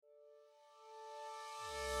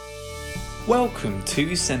Welcome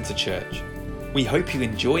to Centre Church. We hope you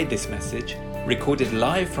enjoyed this message, recorded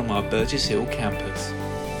live from our Burgess Hill campus.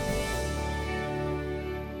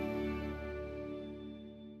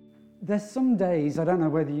 There's some days, I don't know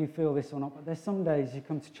whether you feel this or not, but there's some days you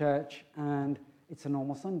come to church and it's a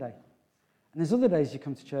normal Sunday. And there's other days you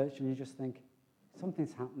come to church and you just think,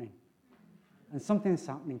 something's happening. And something's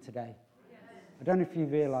happening today. I don't know if you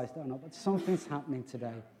realised it or not, but something's happening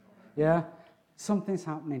today. Yeah? Something's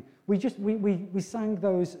happening. We sang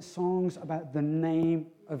those songs about the name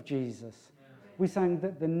of Jesus. We sang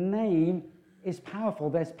that the name is powerful.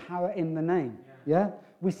 There's power in the name. Yeah?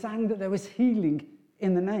 We sang that there was healing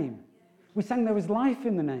in the name. We sang there was life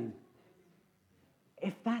in the name.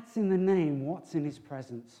 If that's in the name, what's in his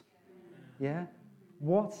presence? Yeah?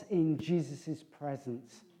 What's in Jesus'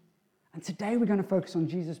 presence? And today we're going to focus on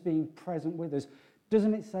Jesus being present with us.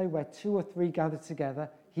 Doesn't it say where two or three gather together,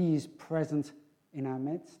 he is present in our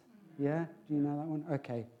midst? Yeah? Do you know that one?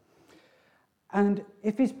 Okay. And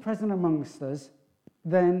if he's present amongst us,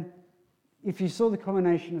 then if you saw the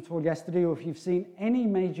coronation at all yesterday, or if you've seen any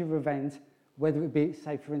major event, whether it be,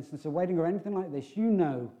 say, for instance, a wedding or anything like this, you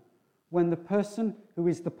know when the person who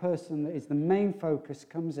is the person that is the main focus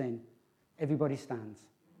comes in, everybody stands.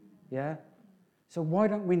 Yeah? So why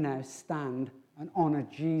don't we now stand and honour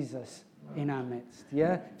Jesus in our midst?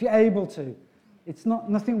 Yeah? If you're able to. It's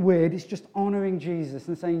nothing weird, it's just honouring Jesus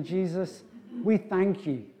and saying, Jesus, we thank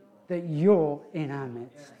you that you're in our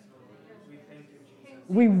midst.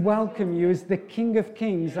 We welcome you as the King of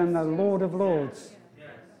Kings and the Lord of Lords.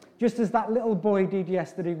 Just as that little boy did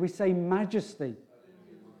yesterday, we say, Majesty,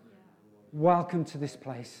 welcome to this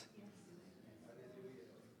place.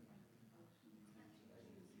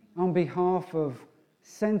 On behalf of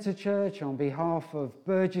Centre Church, on behalf of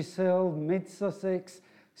Burgess Hill, Mid-Sussex,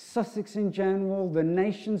 Sussex in general, the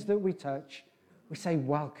nations that we touch, we say,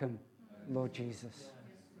 welcome, Lord Jesus.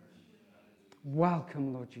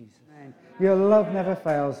 Welcome, Lord Jesus. Your love never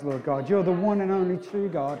fails, Lord God. You're the one and only true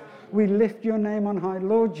God. We lift your name on high,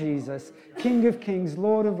 Lord Jesus, King of Kings,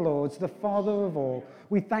 Lord of Lords, the Father of all.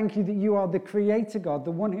 We thank you that you are the Creator God,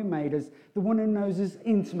 the one who made us, the one who knows us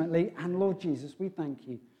intimately. And Lord Jesus, we thank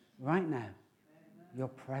you right now. You're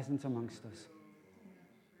present amongst us.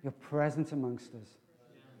 You're present amongst us.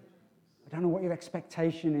 I don't know what your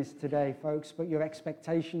expectation is today, folks, but your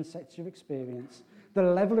expectation sets your experience. The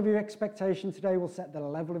level of your expectation today will set the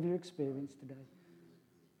level of your experience today.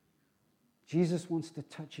 Jesus wants to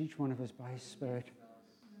touch each one of us by his Spirit.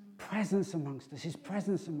 Presence amongst us, his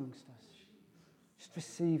presence amongst us. Just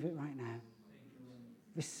receive it right now.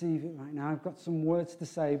 Receive it right now. I've got some words to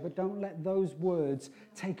say, but don't let those words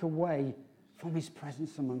take away from his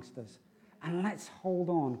presence amongst us. And let's hold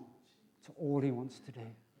on to all he wants to do.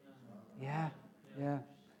 Yeah? Yeah.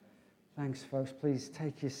 Thanks, folks. Please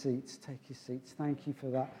take your seats. Take your seats. Thank you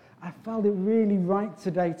for that. I felt it really right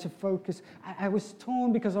today to focus. I was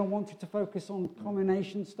torn because I wanted to focus on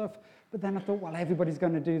coronation stuff, but then I thought, well, everybody's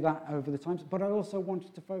going to do that over the times. But I also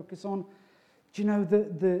wanted to focus on, do you know,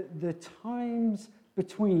 the times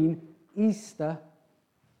between Easter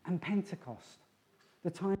and Pentecost.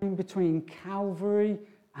 The time between Calvary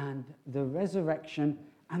and the resurrection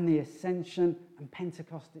and the ascension and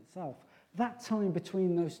Pentecost itself. That time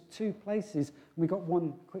between those two places, we got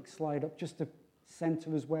one quick slide up just to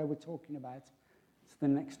center us where we're talking about. It's the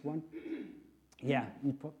next one. Yeah,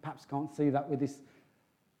 you perhaps can't see that with this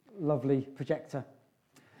lovely projector.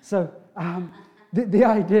 So the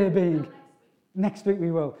idea being, next week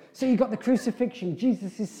we will. So you've got the crucifixion,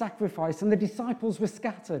 Jesus' sacrifice, and the disciples were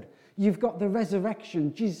scattered. You've got the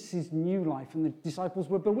resurrection, Jesus' new life, and the disciples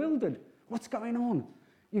were bewildered. What's going on?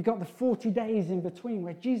 You've got the 40 days in between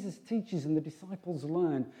where Jesus teaches and the disciples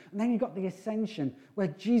learn. And then you've got the ascension where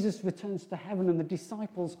Jesus returns to heaven and the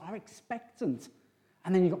disciples are expectant.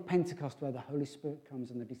 And then you've got Pentecost where the Holy Spirit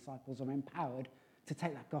comes and the disciples are empowered to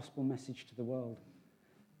take that gospel message to the world.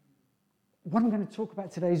 What I'm going to talk about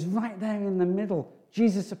today is right there in the middle.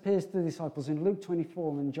 Jesus appears to the disciples in Luke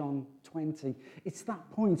 24 and John 20. It's that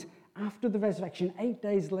point after the resurrection, 8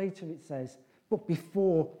 days later it says, but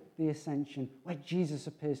before the ascension, where Jesus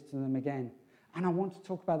appears to them again. And I want to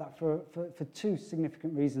talk about that for two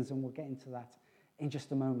significant reasons, and we'll get into that in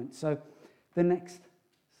just a moment. So the next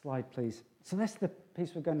slide, please. So that's the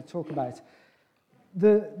piece we're going to talk about.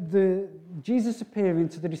 The Jesus appearing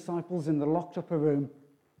to the disciples in the locked upper room,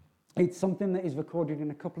 it's something that is recorded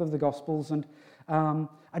in a couple of the Gospels, and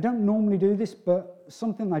I don't normally do this, but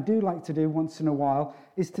something I do like to do once in a while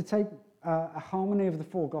is to take a harmony of the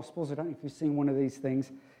four Gospels. I don't know if you've seen one of these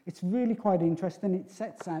things. It's really quite interesting. It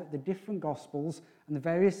sets out the different Gospels and the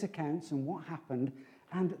various accounts and what happened,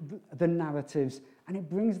 and the narratives, and it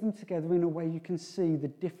brings them together in a way you can see the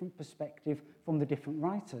different perspective from the different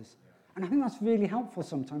writers. And I think that's really helpful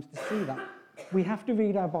sometimes to see that. We have to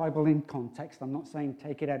read our Bible in context. I'm not saying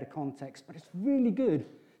take it out of context, but it's really good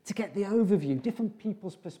to get the overview, different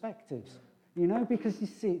people's perspectives, you know, because you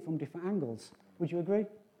see it from different angles. Would you agree?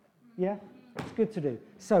 Yeah? It's good to do.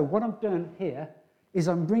 So what I've done here is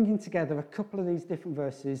I'm bringing together a couple of these different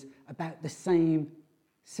verses about the same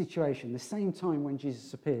situation, the same time when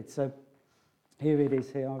Jesus appeared. So here it is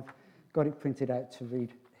here. I've got it printed out to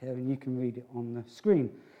read here, and you can read it on the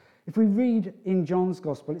screen. If we read in John's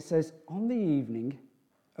Gospel, it says, on the evening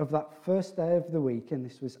of that first day of the week, and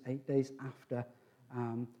this was 8 days after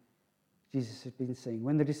Jesus had been seen,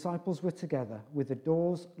 when the disciples were together with the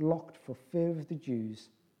doors locked for fear of the Jews,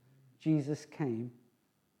 Jesus came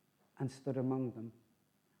and stood among them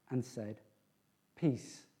and said,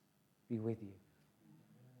 peace be with you.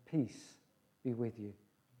 Peace be with you.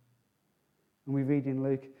 And we read in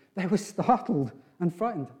Luke, they were startled and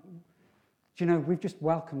frightened. Do you know, we've just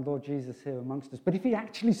welcomed Lord Jesus here amongst us. But if he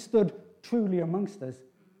actually stood truly amongst us,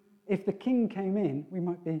 if the king came in, we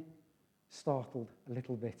might be startled a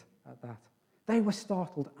little bit at that. They were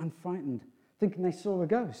startled and frightened, thinking they saw a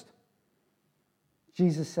ghost.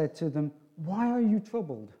 Jesus said to them, why are you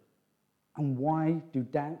troubled? And why do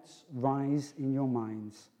doubts rise in your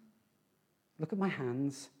minds? Look at my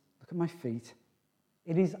hands, look at my feet.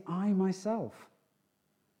 It is I myself.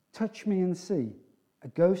 Touch me and see. A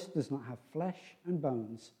ghost does not have flesh and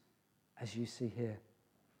bones, as you see here.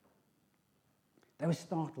 They were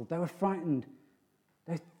startled, they were frightened.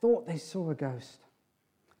 They thought they saw a ghost.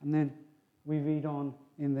 And then we read on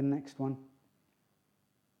in the next one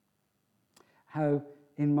how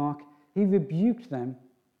in Mark, he rebuked them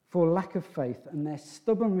for lack of faith and their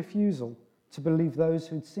stubborn refusal to believe those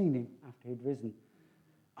who'd seen him after he'd risen.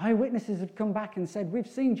 Eyewitnesses had come back and said, we've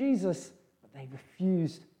seen Jesus, but they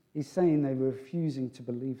refused. He's saying they were refusing to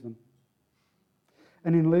believe them.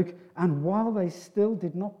 And in Luke, and while they still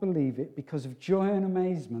did not believe it because of joy and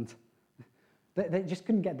amazement, they just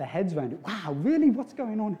couldn't get their heads around it. Wow, really? What's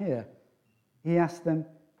going on here? He asked them,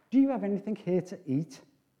 do you have anything here to eat?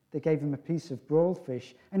 They gave him a piece of broiled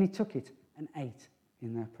fish, and he took it and ate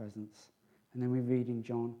in their presence. And then we read in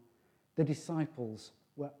John, the disciples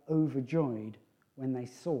were overjoyed when they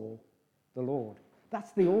saw the Lord.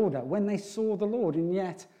 That's the order, when they saw the Lord, and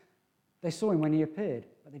yet they saw him when he appeared,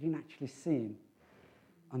 but they didn't actually see him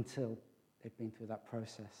until they'd been through that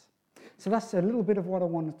process. So that's a little bit of what I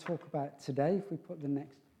want to talk about today, if we put the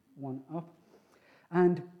next one up.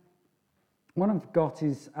 And what I've got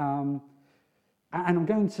is, and I'm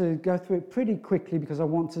going to go through it pretty quickly because I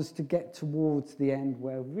want us to get towards the end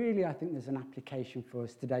where really I think there's an application for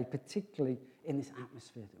us today, particularly in this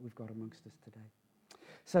atmosphere that we've got amongst us today.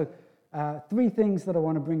 So, three things that I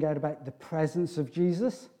want to bring out about the presence of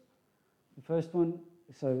Jesus. The first one,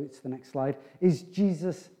 so it's the next slide, is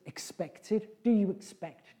Jesus expected? Do you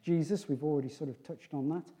expect Jesus? We've already sort of touched on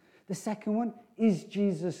that. The second one, is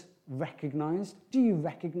Jesus recognized? Do you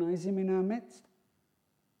recognize him in our midst?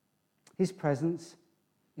 His presence,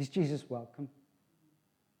 is Jesus welcome?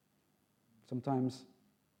 Sometimes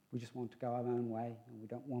we just want to go our own way and we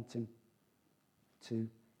don't want him to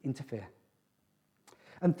interfere.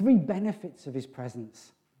 And three benefits of his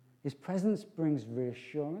presence. His presence brings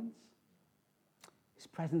reassurance. His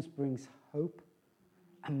presence brings hope.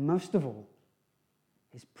 And most of all,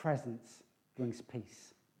 his presence brings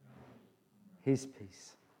peace. His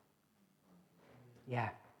peace. Yeah,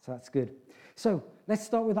 so that's good. So let's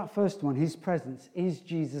start with that first one, his presence. Is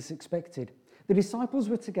Jesus expected? The disciples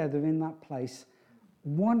were together in that place,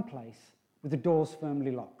 one place, with the doors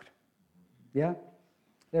firmly locked. Yeah?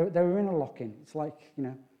 They were in a lock-in. It's like,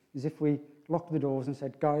 as if we locked the doors and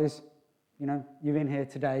said, guys, you're in here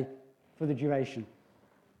today for the duration.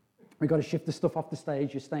 We've got to shift the stuff off the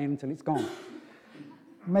stage. You're staying until it's gone.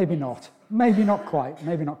 Maybe not. Maybe not quite.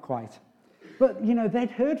 Maybe not quite. But,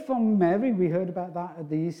 they'd heard from Mary. We heard about that at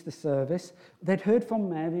the Easter service. They'd heard from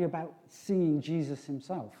Mary about seeing Jesus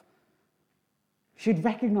himself. She'd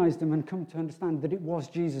recognized him and come to understand that it was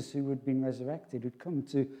Jesus who had been resurrected, who'd come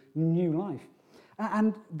to new life.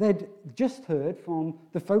 And they'd just heard from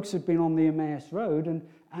the folks who'd been on the Emmaus Road,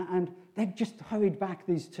 and they'd just hurried back,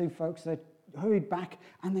 these two folks. They'd hurried back,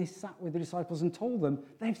 and they sat with the disciples and told them,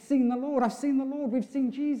 they've seen the Lord, I've seen the Lord, we've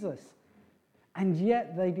seen Jesus. And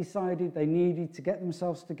yet they decided they needed to get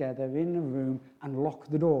themselves together in a room and lock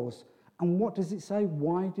the doors. And what does it say?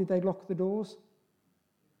 Why did they lock the doors?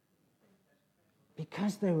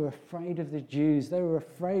 Because they were afraid of the Jews. They were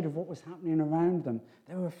afraid of what was happening around them.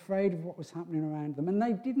 They were afraid of what was happening around them. And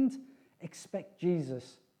they didn't expect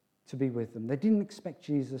Jesus to be with them. They didn't expect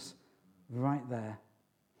Jesus right there.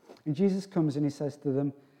 And Jesus comes and he says to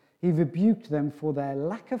them, he rebuked them for their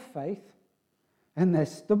lack of faith and their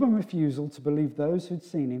stubborn refusal to believe those who'd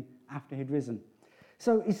seen him after he'd risen.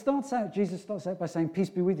 So Jesus starts out by saying, peace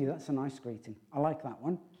be with you. That's a nice greeting. I like that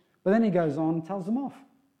one. But then he goes on and tells them off.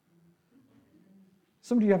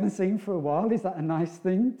 Somebody you haven't seen for a while, is that a nice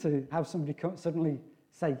thing to have somebody suddenly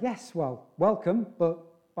say, yes, well, welcome, but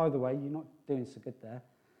by the way, you're not doing so good there.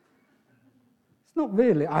 It's not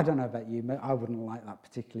really, I don't know about you, but I wouldn't like that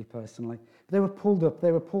particularly personally. They were pulled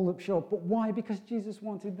up short. But why? Because Jesus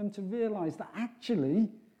wanted them to realize that actually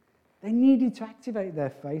they needed to activate their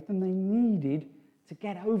faith and they needed to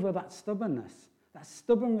get over that stubbornness, that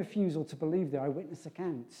stubborn refusal to believe the eyewitness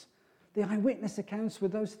accounts. The eyewitness accounts were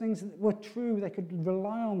those things that were true, they could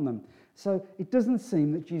rely on them. So it doesn't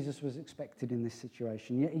seem that Jesus was expected in this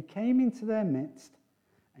situation, yet he came into their midst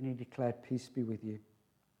and he declared, peace be with you.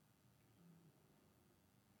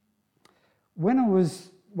 When I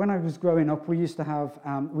was growing up, we used to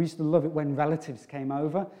love it when relatives came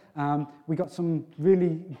over. We got some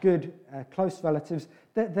really good, close relatives.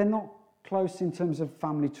 They're not close in terms of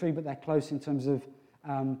family tree, but they're close in terms of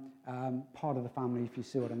part of the family, if you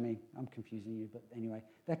see what I mean. I'm confusing you, but anyway,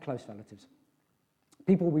 they're close relatives.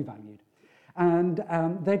 People we valued. And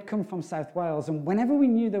they'd come from South Wales, and whenever we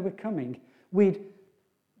knew they were coming, we'd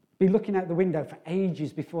be looking out the window for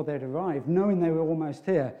ages before they'd arrive, knowing they were almost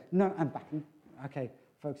here. Okay,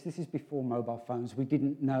 folks, this is before mobile phones. We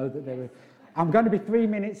didn't know that they were... I'm going to be 3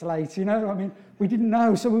 minutes late, we didn't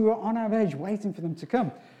know, so we were on our edge waiting for them to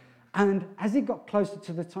come. And as it got closer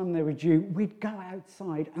to the time they were due, we'd go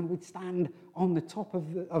outside and we'd stand on the top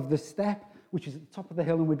of the step, which is at the top of the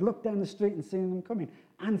hill, and we'd look down the street and see them coming.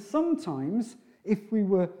 And sometimes, if we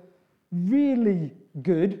were really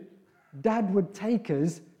good, Dad would take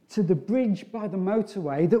us to the bridge by the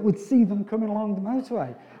motorway that would see them coming along the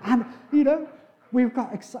motorway. And,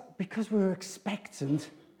 because we were expectant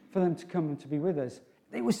for them to come and to be with us.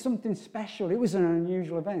 It was something special. It was an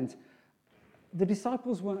unusual event. The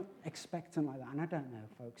disciples weren't expectant like that. And I don't know,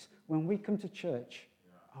 folks, when we come to church,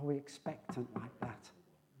 are we expectant like that?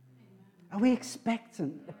 Are we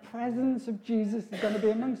expectant? The presence of Jesus is going to be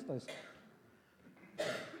amongst us.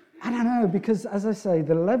 I don't know, because as I say,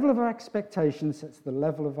 the level of our expectation sets the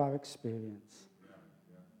level of our experience.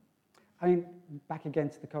 I mean, back again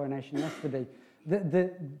to the coronation yesterday.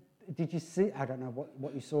 Did you see, I don't know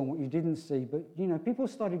what you saw and what you didn't see, but, people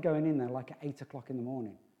started going in there like at 8 o'clock in the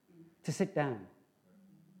morning to sit down,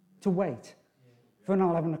 to wait for an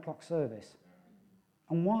 11 o'clock service.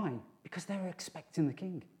 And why? Because they were expecting the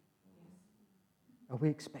King. Are we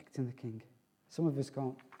expecting the King? Some of us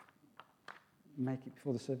can't make it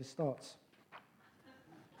before the service starts.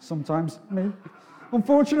 Sometimes, me,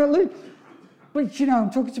 unfortunately. But, I'm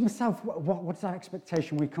talking to myself, what's our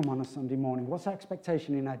expectation when we come on a Sunday morning? What's our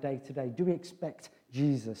expectation in our day-to-day? Do we expect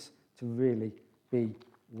Jesus to really be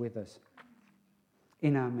with us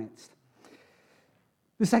in our midst?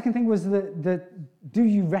 The second thing was that do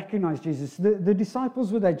you recognize Jesus? The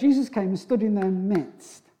disciples were there. Jesus came and stood in their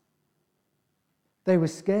midst. They were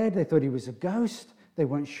scared. They thought he was a ghost. They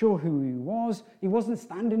weren't sure who he was. He wasn't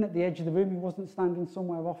standing at the edge of the room. He wasn't standing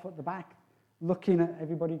somewhere off at the back, looking at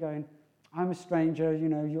everybody going, I'm a stranger,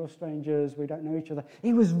 you're strangers, we don't know each other.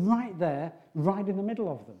 He was right there, right in the middle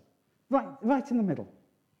of them. Right in the middle.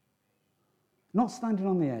 Not standing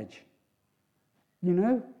on the edge.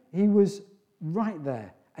 He was right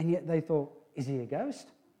there. And yet they thought, is he a ghost?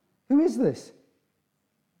 Who is this?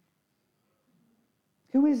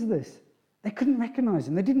 Who is this? They couldn't recognize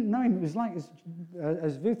him. They didn't know him. It was like,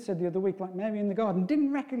 as Ruth said the other week, like Mary in the garden,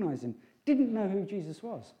 didn't recognize him, didn't know who Jesus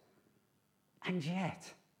was. And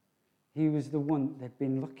yet, he was the one they'd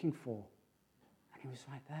been looking for. And he was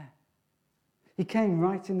right there. He came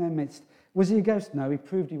right in their midst. Was he a ghost? No, he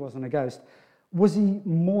proved he wasn't a ghost. Was he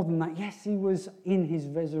more than that? Yes, he was in his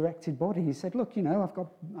resurrected body. He said, look,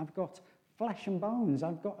 I've got flesh and bones.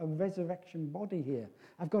 I've got a resurrection body here.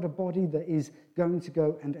 I've got a body that is going to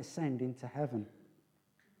go and ascend into heaven.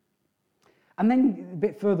 And then a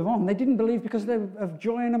bit further on, they didn't believe because of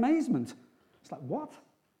joy and amazement. It's like, what?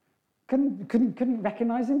 Couldn't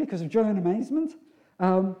recognize him because of joy and amazement?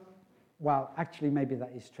 Well, actually, maybe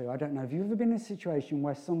that is true. I don't know. Have you ever been in a situation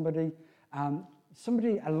where somebody,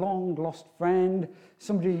 a long-lost friend,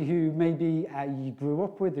 somebody who maybe you grew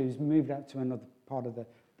up with, who's moved out to another part of the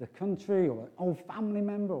country, or an old family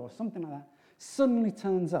member or something like that, suddenly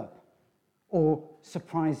turns up or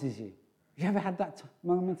surprises you? Have you ever had that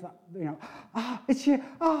moment that, it's you,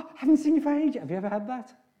 I haven't seen you for ages. Have you ever had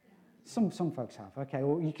that? Some folks have, okay,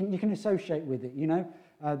 or you can associate with it,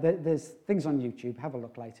 There's things on YouTube. Have a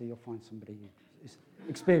look later. You'll find somebody who's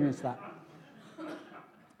experienced that.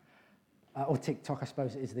 Or TikTok, I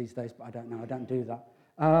suppose it is these days, but I don't know. I don't do that.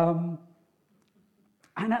 And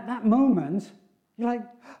at that moment, you're like,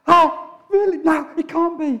 oh, really? No, it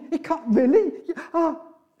can't be. It can't, really? Oh,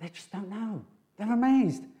 they just don't know. They're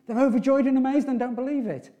amazed. They're overjoyed and amazed and don't believe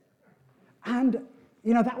it. And,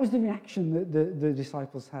 that was the reaction that the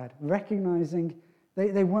disciples had, recognizing,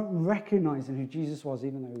 they weren't recognizing who Jesus was,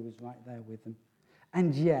 even though he was right there with them.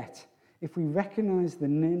 And yet, if we recognize the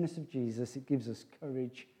nearness of Jesus, it gives us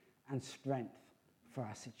courage and strength for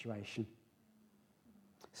our situation.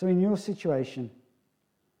 So in your situation,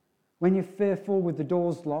 when you're fearful with the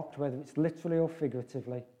doors locked, whether it's literally or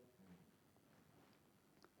figuratively,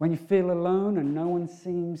 when you feel alone and no one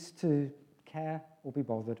seems to care or be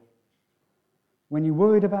bothered, when you're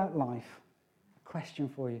worried about life, a question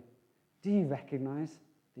for you: do you recognize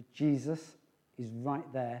that Jesus is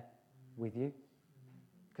right there with you?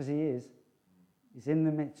 Because he is. He's in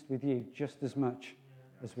the midst with you just as much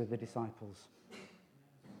as with the disciples.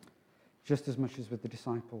 Just as much as with the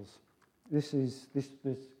disciples. There's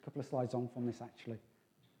a couple of slides on from this, actually,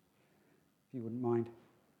 if you wouldn't mind.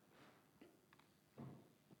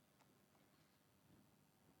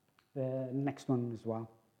 The next one as well.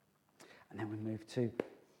 And then we move to,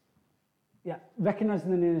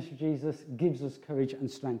 recognizing the nearness of Jesus gives us courage and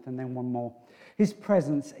strength. And then one more. His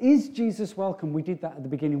presence. Is Jesus welcome? We did that at the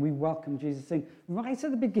beginning. We welcomed Jesus in. Right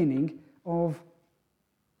at the beginning of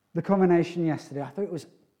the coronation yesterday, I thought it was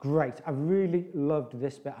great. I really loved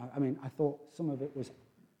this bit. I thought some of it was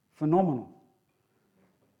phenomenal.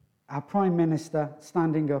 Our Prime Minister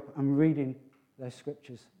standing up and reading those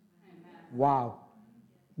scriptures. Amen. Wow.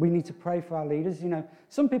 We need to pray for our leaders.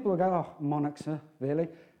 Some people will go, oh, monarchs, really?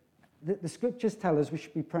 The scriptures tell us we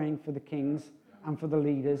should be praying for the kings and for the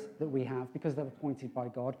leaders that we have because they're appointed by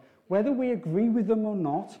God. Whether we agree with them or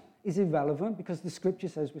not is irrelevant because the scripture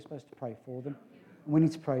says we're supposed to pray for them. And we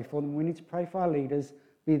need to pray for them. We need to pray for our leaders,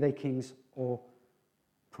 be they kings or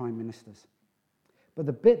prime ministers. But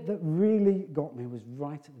the bit that really got me was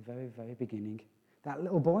right at the very, very beginning. That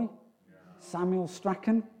little boy, Samuel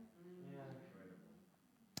Strachan,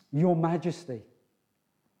 Your Majesty,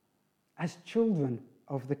 as children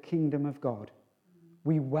of the kingdom of God,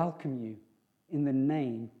 we welcome you in the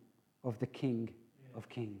name of the King of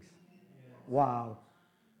Kings. Wow.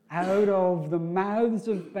 Out of the mouths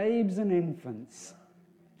of babes and infants,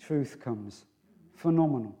 truth comes.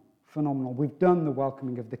 Phenomenal, phenomenal. We've done the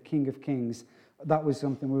welcoming of the King of Kings. That was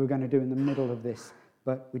something we were going to do in the middle of this,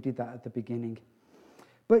 but we did that at the beginning.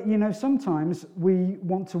 But, sometimes we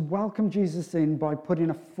want to welcome Jesus in by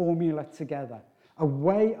putting a formula together, a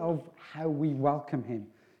way of how we welcome him.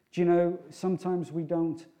 Do sometimes we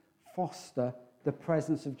don't foster the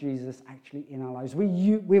presence of Jesus actually in our lives.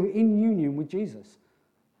 We're in union with Jesus.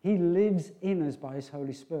 He lives in us by his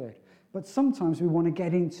Holy Spirit. But sometimes we want to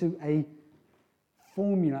get into a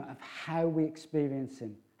formula of how we experience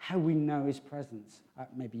him, how we know his presence.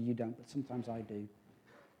 Maybe you don't, but sometimes I do.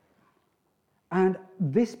 And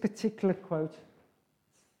this particular quote,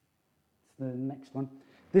 it's the next one,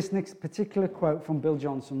 this next particular quote from Bill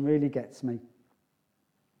Johnson really gets me.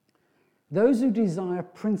 Those who desire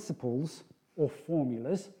principles or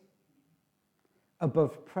formulas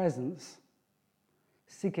above presence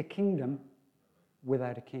seek a kingdom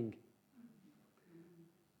without a king.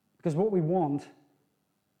 Because what we want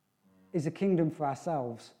is a kingdom for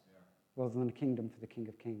ourselves rather than a kingdom for the King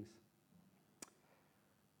of Kings.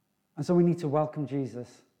 And so we need to welcome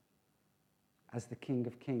Jesus as the King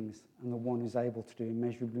of Kings and the one who's able to do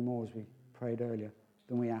immeasurably more, as we prayed earlier,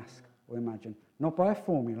 than we ask or imagine. Not by a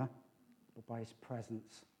formula, but by his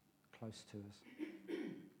presence close to us.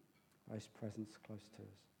 By his presence close to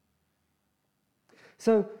us.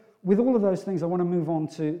 So, with all of those things, I want to move on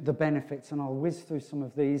to the benefits, and I'll whiz through some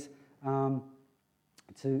of these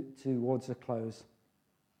towards a close.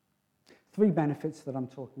 3 benefits that I'm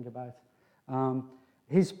talking about.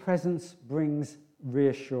 His presence brings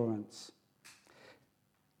reassurance.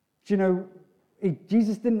 Do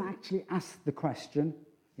Jesus didn't actually ask the question.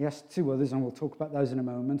 He asked 2 others, and we'll talk about those in a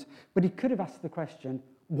moment. But he could have asked the question,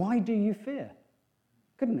 why do you fear?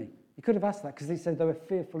 Couldn't he? He could have asked that because he said they were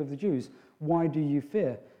fearful of the Jews. Why do you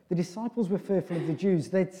fear? The disciples were fearful of the Jews.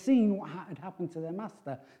 They'd seen what had happened to their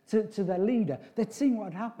master, to their leader. They'd seen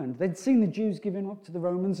what had happened. They'd seen the Jews giving up to the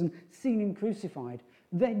Romans and seen him crucified.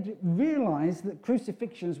 They'd realized that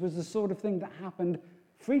crucifixions was the sort of thing that happened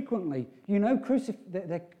frequently.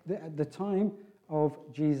 At the time of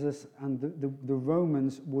Jesus, and the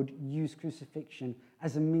Romans would use crucifixion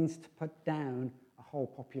as a means to put down a whole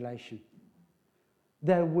population.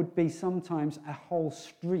 there would be sometimes a whole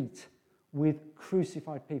street with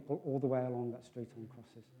crucified people all the way along that street on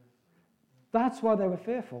crosses. That's why they were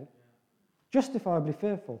fearful, justifiably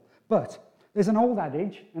fearful. But there's an old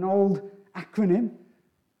adage, an old acronym,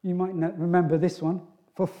 you might remember this one,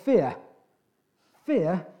 for fear.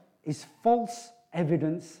 Fear is false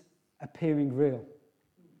evidence appearing real.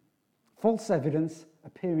 False evidence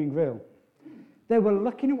appearing real. They were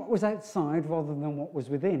looking at what was outside rather than what was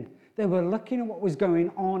within. They were looking at what was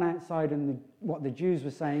going on outside and what the Jews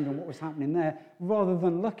were saying and what was happening there, rather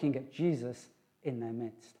than looking at Jesus in their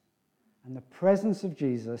midst. And the presence of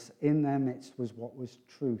Jesus in their midst was what was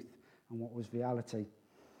truth and what was reality.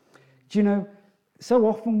 Do you know, so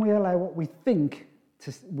often we allow what we think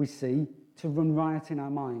we see to run riot in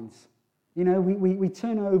our minds. You know, we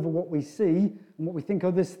turn over what we see and what we think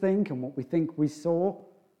others think and what we think we saw,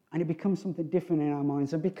 and it becomes something different in our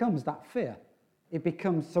minds and becomes that fear. It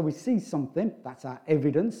becomes, so we see something, that's our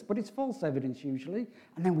evidence, but it's false evidence usually,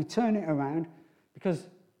 and then we turn it around because,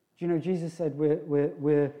 you know, Jesus said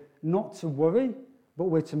we're not to worry, but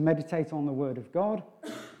we're to meditate on the Word of God,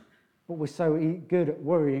 but we're so good at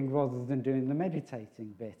worrying rather than doing the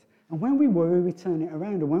meditating bit. And when we worry, we turn it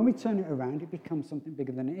around, and when we turn it around, it becomes something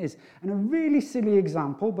bigger than it is. And a really silly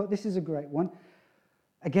example, but this is a great one.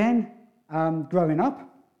 Again, growing up,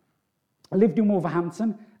 I lived in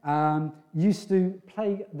Wolverhampton, used to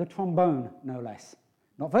play the trombone, no less.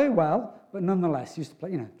 Not very well, but nonetheless, used to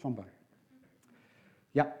play, trombone.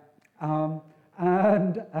 Yeah.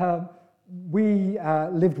 We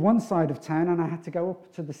lived one side of town, and I had to go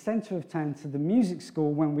up to the centre of town to the music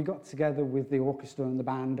school when we got together with the orchestra and the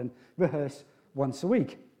band and rehearse once a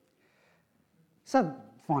week. So,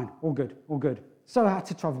 fine, all good, all good. So I had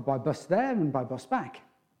to travel by bus there and by bus back.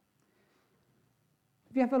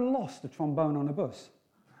 Have you ever lost a trombone on a bus?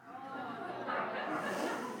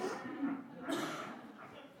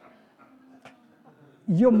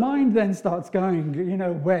 Your mind then starts going,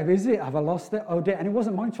 where is it? Have I lost it? Oh dear. And it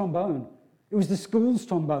wasn't my trombone. It was the school's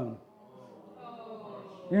trombone.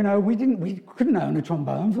 We couldn't own a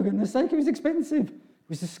trombone, for goodness sake. It was expensive. It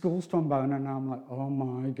was the school's trombone. And I'm like, oh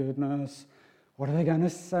my goodness. What are they going to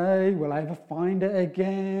say? Will I ever find it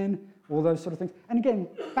again? All those sort of things. And again,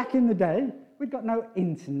 back in the day, we'd got no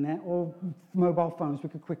internet or mobile phones we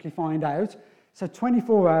could quickly find out. So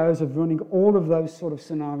 24 hours of running all of those sort of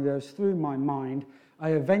scenarios through my mind. I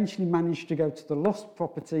eventually managed to go to the lost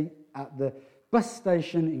property at the bus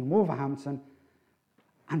station in Wolverhampton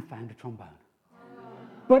and found a trombone.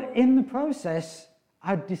 But in the process,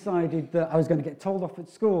 I'd decided that I was going to get told off at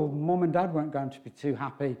school. Mum and Dad weren't going to be too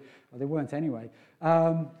happy. Well, they weren't anyway.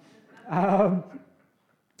 My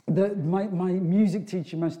music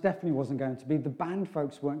teacher most definitely wasn't going to be. The band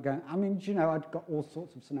folks weren't going. I'd got all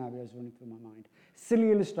sorts of scenarios running through my mind. Silly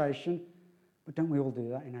illustration, but don't we all do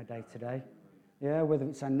that in our day-to-day? Yeah, whether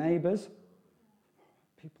it's our neighbours,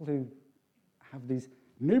 people who have these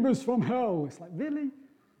neighbours from hell. It's like, really?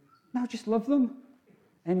 No, just love them.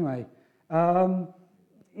 Anyway, or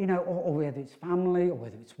whether it's family or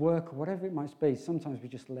whether it's work or whatever it might be, sometimes we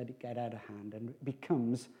just let it get out of hand and it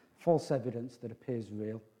becomes false evidence that appears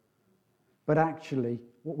real. But actually,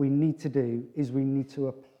 what we need to do is we need to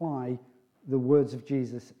apply the words of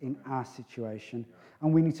Jesus in our situation,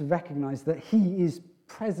 and we need to recognise that he is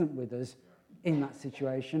present with us in that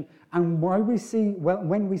situation. And when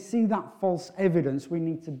we see that false evidence, we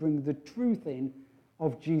need to bring the truth in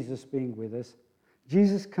of Jesus being with us.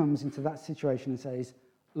 Jesus comes into that situation and says,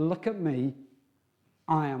 look at me,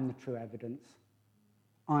 I am the true evidence.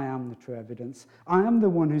 I am the true evidence. I am the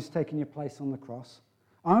one who's taken your place on the cross.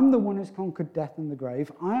 I'm the one who's conquered death and the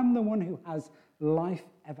grave. I am the one who has life,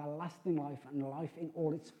 everlasting life, and life in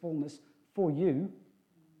all its fullness for you.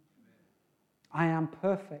 I am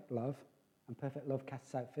perfect love. And perfect love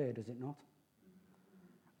casts out fear, does it not?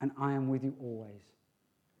 And I am with you always.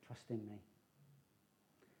 Trust in me.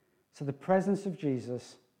 So the presence of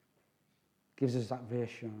Jesus gives us that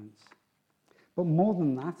reassurance. But more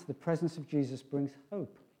than that, the presence of Jesus brings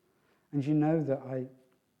hope. And you know that I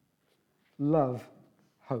love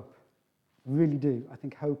hope. Really do. I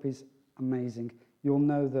think hope is amazing. You'll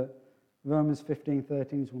know that Romans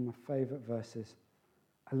 15:13 is one of my favourite verses.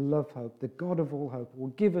 I love hope. The God of all hope will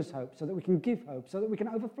give us hope so that we can give hope, so that we can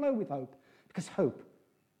overflow with hope. Because hope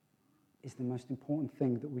is the most important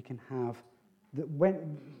thing that we can have. That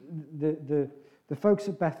when the folks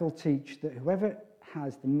at Bethel teach that whoever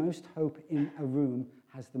has the most hope in a room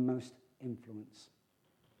has the most influence.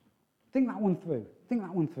 Think that one through. Think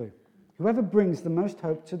that one through. Whoever brings the most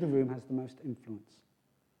hope to the room has the most influence.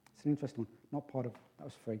 It's an interesting one. That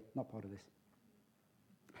was free, not part of this.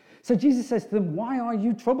 So Jesus says to them, why are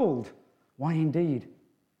you troubled? Why indeed?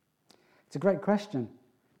 It's a great question. Do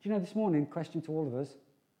you know, this morning, question to all of us,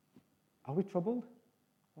 are we troubled?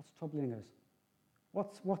 What's troubling us?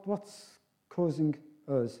 What's causing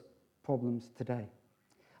us problems today?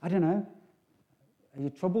 I don't know. Are you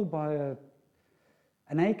troubled by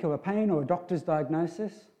an ache or a pain or a doctor's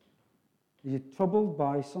diagnosis? Are you troubled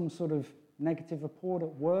by some sort of negative report at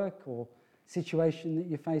work or situation that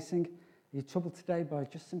you're facing? Are you troubled today by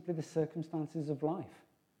just simply the circumstances of life?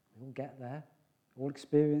 We all get there. We all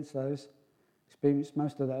experience those. Experienced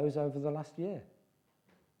most of those over the last year.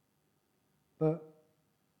 But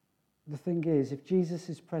the thing is, if Jesus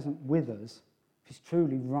is present with us, if he's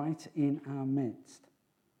truly right in our midst,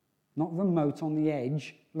 not remote on the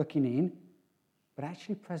edge looking in, but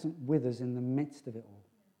actually present with us in the midst of it all,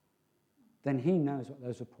 then he knows what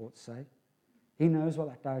those reports say. He knows what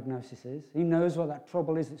that diagnosis is. He knows what that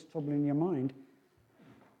trouble is that's troubling your mind.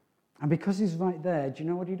 And because he's right there, do you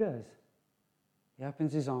know what he does? He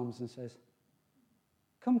opens his arms and says,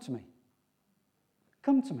 come to me.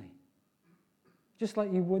 Come to me. Just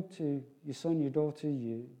like you would to your son, your daughter,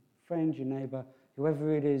 your friend, your neighbour,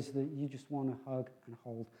 whoever it is that you just want to hug and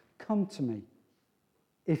hold. Come to me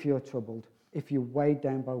if you're troubled, if you're weighed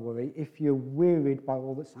down by worry, if you're wearied by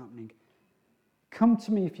all that's happening. Come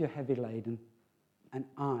to me if you're heavy laden, and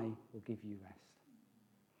I will give you rest.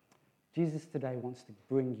 Jesus today wants to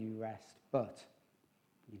bring you rest, but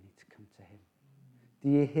you need to come to him. Do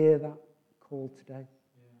you hear that call today?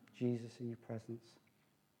 Yeah. Jesus in your presence.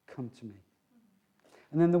 Come to me.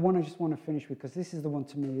 And then the one I just want to finish with, because this is the one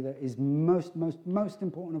to me that is most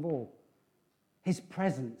important of all. His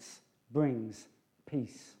presence brings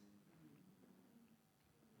peace.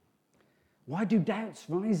 Why do doubts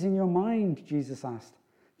rise in your mind? Jesus asked.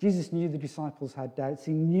 Jesus knew the disciples had doubts.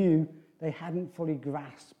 He knew they hadn't fully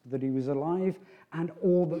grasped that he was alive and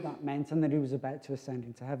all that that meant and that he was about to ascend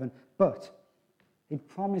into heaven. But he'd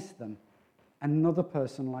promised them another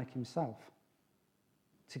person like himself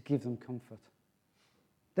to give them comfort.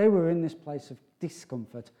 They were in this place of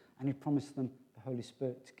discomfort, and he promised them the Holy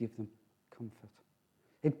Spirit to give them comfort.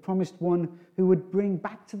 He'd promised one who would bring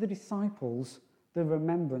back to the disciples the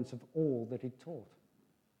remembrance of all that he'd taught.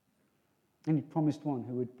 And he promised one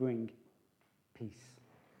who would bring peace.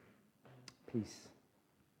 Peace.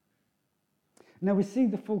 Now we see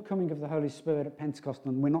the full coming of the Holy Spirit at Pentecost,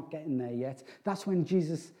 and we're not getting there yet. That's when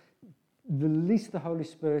Jesus released the Holy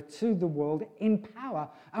Spirit to the world in power,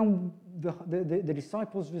 and the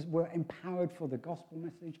disciples were empowered for the gospel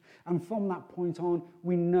message. And from that point on,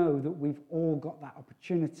 we know that we've all got that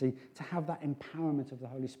opportunity to have that empowerment of the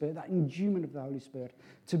Holy Spirit, that endowment of the Holy Spirit,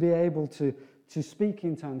 to be able to speak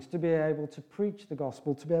in tongues, to be able to preach the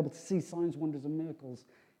gospel, to be able to see signs, wonders, and miracles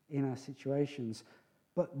in our situations.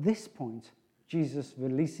 But at this point, Jesus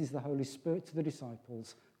releases the Holy Spirit to the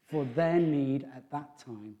disciples for their need at that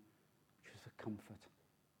time, which was for comfort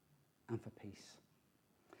and for peace.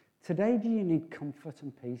 Today, do you need comfort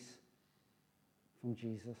and peace from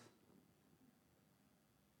Jesus?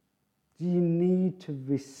 Do you need to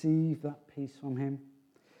receive that peace from him?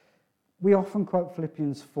 We often quote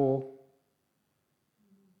Philippians 4.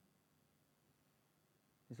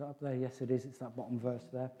 Is that up there? Yes, it is. It's that bottom verse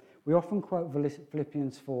there. We often quote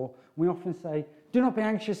Philippians 4. We often say, do not be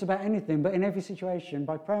anxious about anything, but in every situation,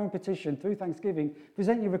 by prayer and petition, through thanksgiving,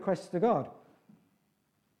 present your requests to God.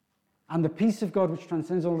 And the peace of God, which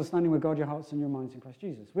transcends all understanding, will guard your hearts and your minds in Christ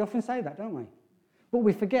Jesus. We often say that, don't we? But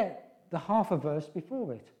we forget the half a verse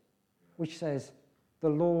before it, which says, the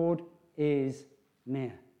Lord is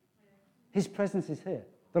near. His presence is here.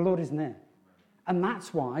 The Lord is near. And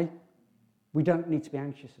that's why we don't need to be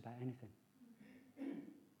anxious about anything.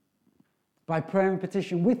 By prayer and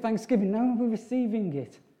petition, with thanksgiving, now we're receiving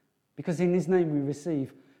it. Because in his name we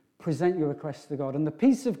receive. Present your requests to God. And the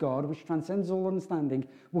peace of God, which transcends all understanding,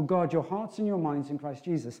 will guard your hearts and your minds in Christ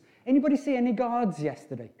Jesus. Anybody see any guards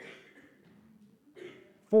yesterday?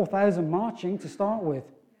 4,000 marching to start with.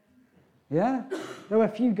 Yeah? There were a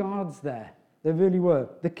few guards there. There really were.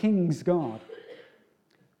 The King's Guard.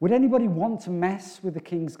 Would anybody want to mess with the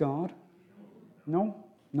King's Guard? No?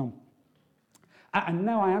 No. And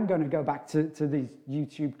now I am going to go back to these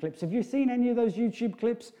YouTube clips. Have you seen any of those YouTube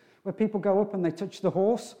clips where people go up and they touch the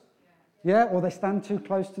horse? Yeah? Or they stand too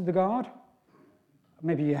close to the guard?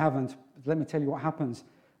 Maybe you haven't. But let me tell you what happens.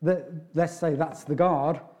 Let's say that's the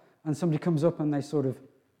guard, and somebody comes up and they sort of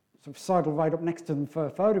sidle right up next to them for a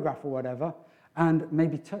photograph or whatever, and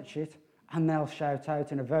maybe touch it, and they'll shout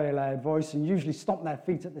out in a very loud voice and usually stomp their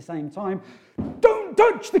feet at the same time, "Don't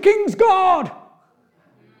touch the King's Guard!"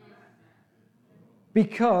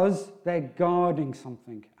 Because they're guarding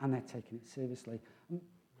something and they're taking it seriously.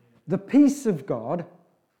 The peace of God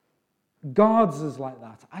guards us like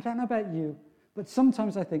that. I don't know about you, but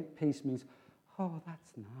sometimes I think peace means, oh,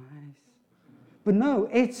 that's nice. But no,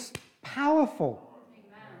 it's powerful.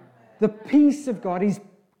 The peace of God is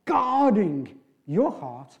guarding your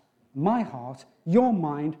heart, your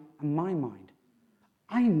mind, and my mind.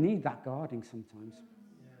 I need that guarding sometimes.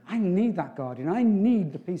 I need that guarding. I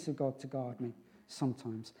need the peace of God to guard me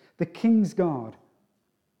sometimes. The King's guard.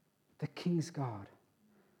 The King's guard.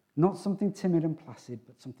 Not something timid and placid,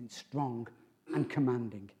 but something strong and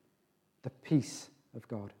commanding. The peace of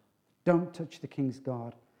God. Don't touch the King's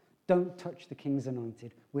guard. Don't touch the King's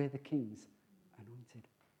anointed. We're the King's anointed.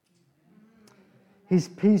 His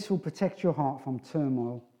peace will protect your heart from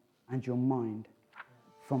turmoil and your mind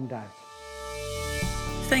from doubt.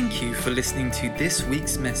 Thank you for listening to this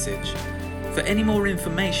week's message. For any more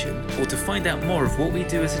information or to find out more of what we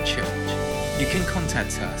do as a church, you can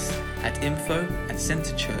contact us at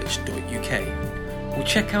info@centrechurch.uk or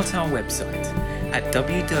check out our website at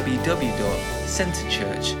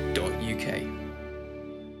www.centrechurch.uk.